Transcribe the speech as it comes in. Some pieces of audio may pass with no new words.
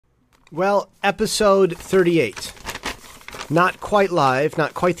Well, episode 38. Not quite live,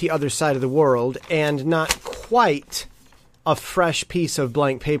 not quite the other side of the world, and not quite a fresh piece of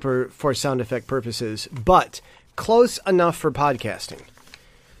blank paper for sound effect purposes, but close enough for podcasting.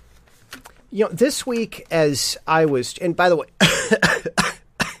 You know, this week as I was, and by the way,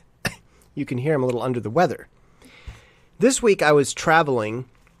 you can hear I'm a little under the weather. This week I was traveling,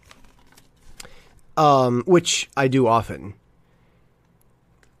 which I do often.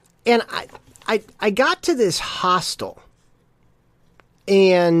 And I got to this hostel,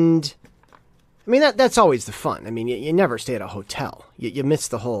 and I mean, that's always the fun. I mean, you never stay at a hotel. You miss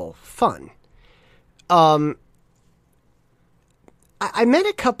the whole fun. I met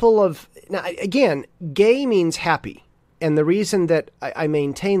a couple of, now again, gay means happy. And the reason that I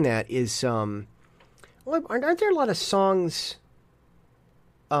maintain that is, aren't there a lot of songs?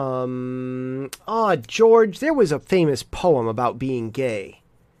 George, there was a famous poem about being gay.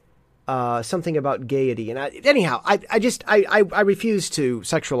 Something about gaiety. And anyhow, I refuse to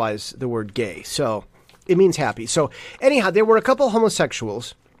sexualize the word gay. So it means happy. So anyhow, there were a couple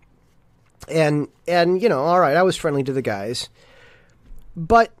homosexuals and, you know, all right, I was friendly to the guys,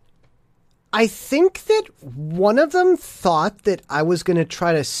 but I think that one of them thought that I was going to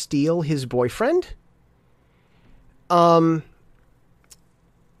try to steal his boyfriend. You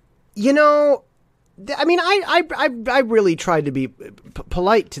know, I mean, I really tried to be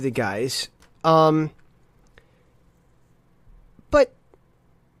polite to the guys, but,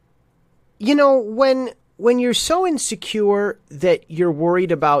 you know, when you're so insecure that you're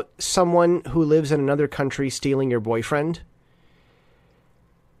worried about someone who lives in another country stealing your boyfriend,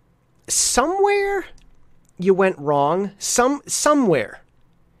 somewhere you went wrong. Somewhere.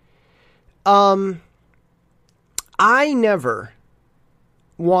 I never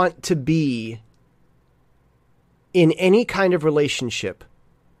want to be in any kind of relationship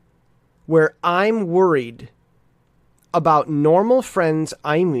where I'm worried about normal friends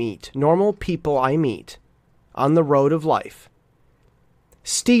I meet, normal people I meet on the road of life,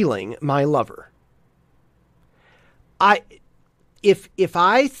 stealing my lover. If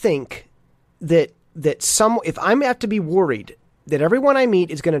I think that if I'm have to be worried that everyone I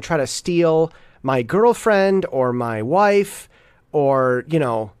meet is going to try to steal my girlfriend or my wife, or, you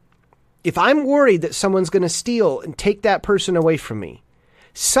know, if I'm worried that someone's going to steal and take that person away from me,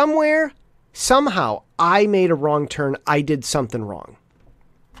 somewhere, somehow, I made a wrong turn. I did something wrong.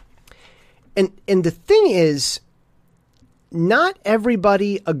 And the thing is, not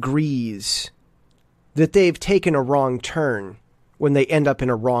everybody agrees that they've taken a wrong turn when they end up in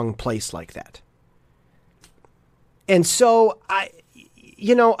a wrong place like that. And so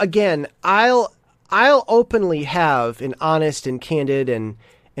you know, again, I'll openly have an honest and candid and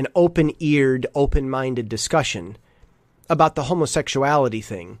an open-eared, open-minded discussion about the homosexuality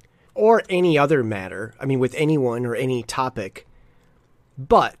thing or any other matter. I mean, with anyone or any topic.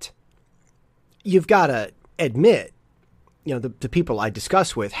 But you've got to admit, you know, the people I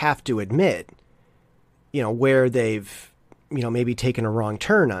discuss with have to admit, you know, where they've, you know, maybe taken a wrong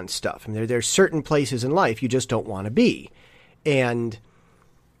turn on stuff. I mean, there's certain places in life you just don't want to be. And,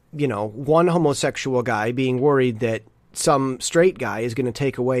 you know, one homosexual guy being worried that some straight guy is going to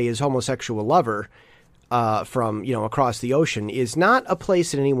take away his homosexual lover from, you know, across the ocean is not a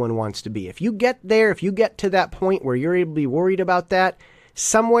place that anyone wants to be. If you get there, if you get to that point where you're able to be worried about that,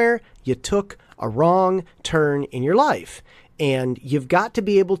 somewhere you took a wrong turn in your life. And you've got to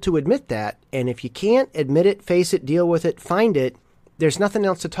be able to admit that. And if you can't admit it, face it, deal with it, find it, there's nothing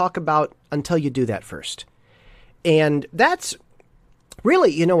else to talk about until you do that first. And that's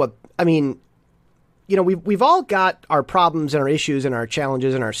really, you know what, I mean, you know, we've all got our problems and our issues and our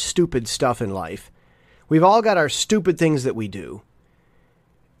challenges and our stupid stuff in life. We've all got our stupid things that we do.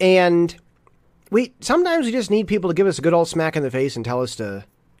 And sometimes we just need people to give us a good old smack in the face and tell us to,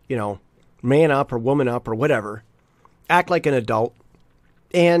 you know, man up or woman up or whatever. Act like an adult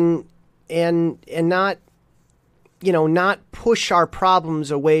and not, you know, not push our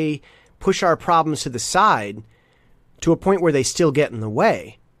problems away, push our problems to the side to a point where they still get in the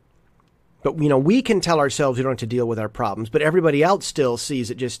way. But, you know, we can tell ourselves we don't have to deal with our problems, but everybody else still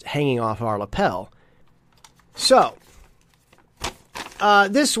sees it just hanging off our lapel. So,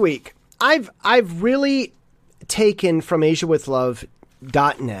 this week, I've really taken from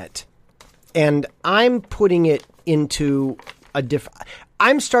AsiaWithLove.net, and I'm putting it into a different...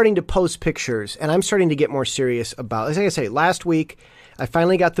 I'm starting to post pictures, and I'm starting to get more serious about... As I say, last week, I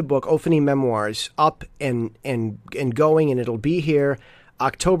finally got the book, Ophany Memoirs, up and going, and it'll be here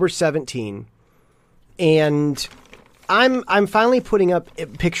October 17. And I'm finally putting up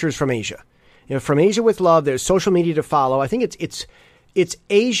pictures from Asia. You know, from Asia with Love, there's social media to follow. I think it's It's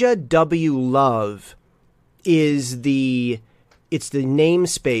Asia W Love is it's the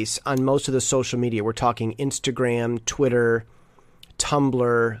namespace on most of the social media. We're talking Instagram, Twitter,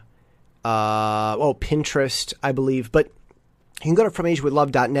 Tumblr, Pinterest, I believe. But you can go to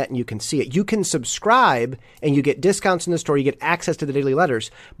FromAsiaWithLove.net and you can see it. You can subscribe and you get discounts in the store. You get access to the daily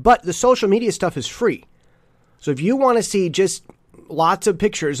letters. But the social media stuff is free. So if you want to see just lots of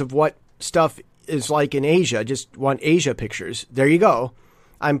pictures of what stuff is like in Asia, just want Asia pictures, there you go.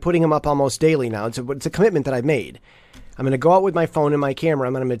 I'm putting them up almost daily now. It's a commitment that I've made. I'm going to go out with my phone and my camera.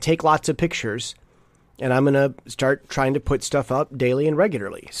 I'm going to take lots of pictures. And I'm going to start trying to put stuff up daily and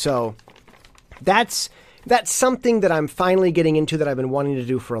regularly. So that's something that I'm finally getting into that I've been wanting to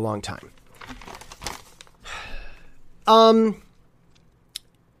do for a long time.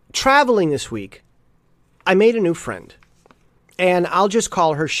 Traveling this week, I made a new friend. And I'll just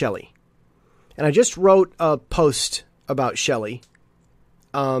call her Shelly. And I just wrote a post about Shelly.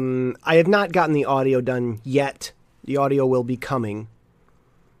 I have not gotten the audio done yet. The audio will be coming.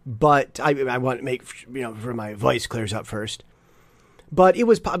 But I want to make, sure my voice clears up first. But I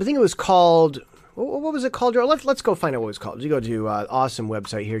think it was called, what was it called? Let's go find out what it was called. You go to awesome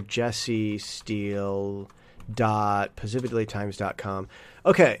website here, jessesteele.pacificdailytimes.com.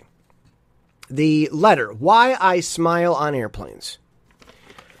 Okay. The letter, Why I Smile on Airplanes.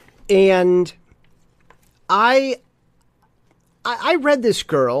 And I read this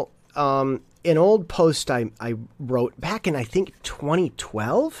girl, an old post I wrote back in, I think,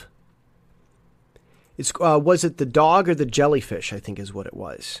 2012. Was it the dog or the jellyfish, I think is what it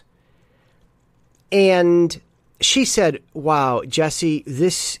was. And she said, wow, Jesse,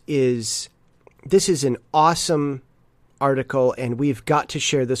 this is an awesome article, and we've got to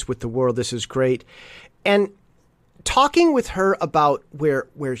share this with the world. This is great. And talking with her about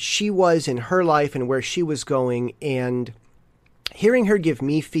where she was in her life and where she was going, and hearing her give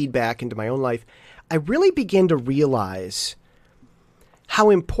me feedback into my own life, I really began to realize how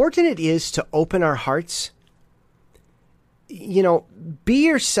important it is to open our hearts. Be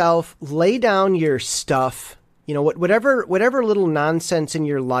yourself, lay down your stuff, whatever little nonsense in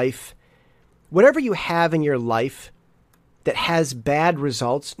your life, whatever you have in your life that has bad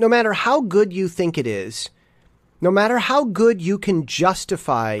results, no matter how good you think it is, no matter how good you can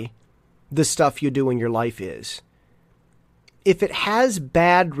justify the stuff you do in your life is, if it has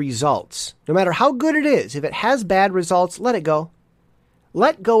bad results, no matter how good it is, if it has bad results, let it go.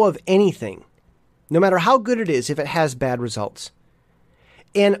 Let go of anything, no matter how good it is, if it has bad results.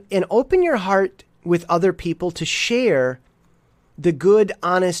 And open your heart with other people to share the good,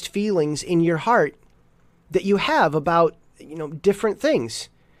 honest feelings in your heart that you have about, different things.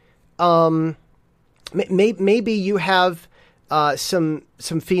 Maybe you have some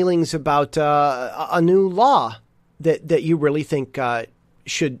feelings about a new law that you really think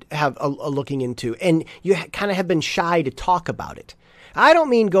should have a looking into, and you kind of have been shy to talk about it. I don't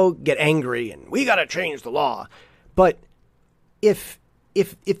mean go get angry and we got to change the law, but if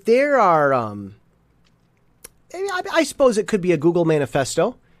there are, I suppose it could be a Google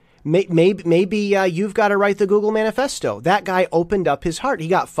manifesto. Maybe you've got to write the Google manifesto. That guy opened up his heart. He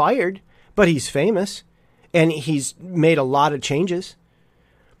got fired, but he's famous, and he's made a lot of changes.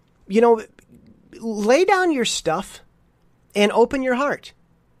 Lay down your stuff and open your heart.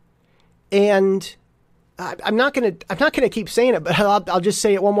 And I'm not gonna keep saying it, but I'll just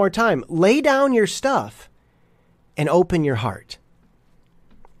say it one more time. Lay down your stuff and open your heart.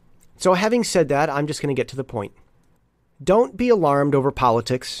 So having said that, I'm just going to get to the point. Don't be alarmed over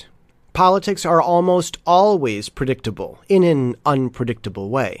politics. Politics are almost always predictable in an unpredictable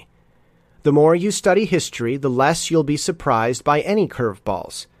way. The more you study history, the less you'll be surprised by any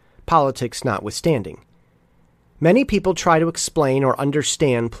curveballs, politics notwithstanding. Many people try to explain or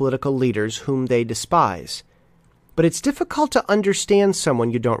understand political leaders whom they despise. But it's difficult to understand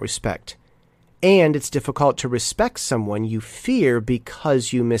someone you don't respect. And it's difficult to respect someone you fear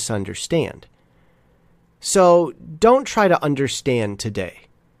because you misunderstand. So don't try to understand today.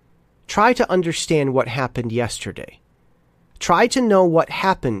 Try to understand what happened yesterday. Try to know what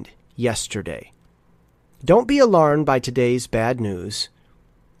happened yesterday. Don't be alarmed by today's bad news.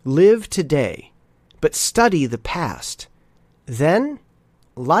 Live today, but study the past. Then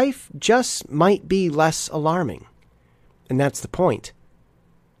life just might be less alarming. And that's the point.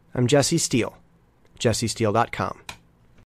 I'm Jesse Steele, jessesteele.com.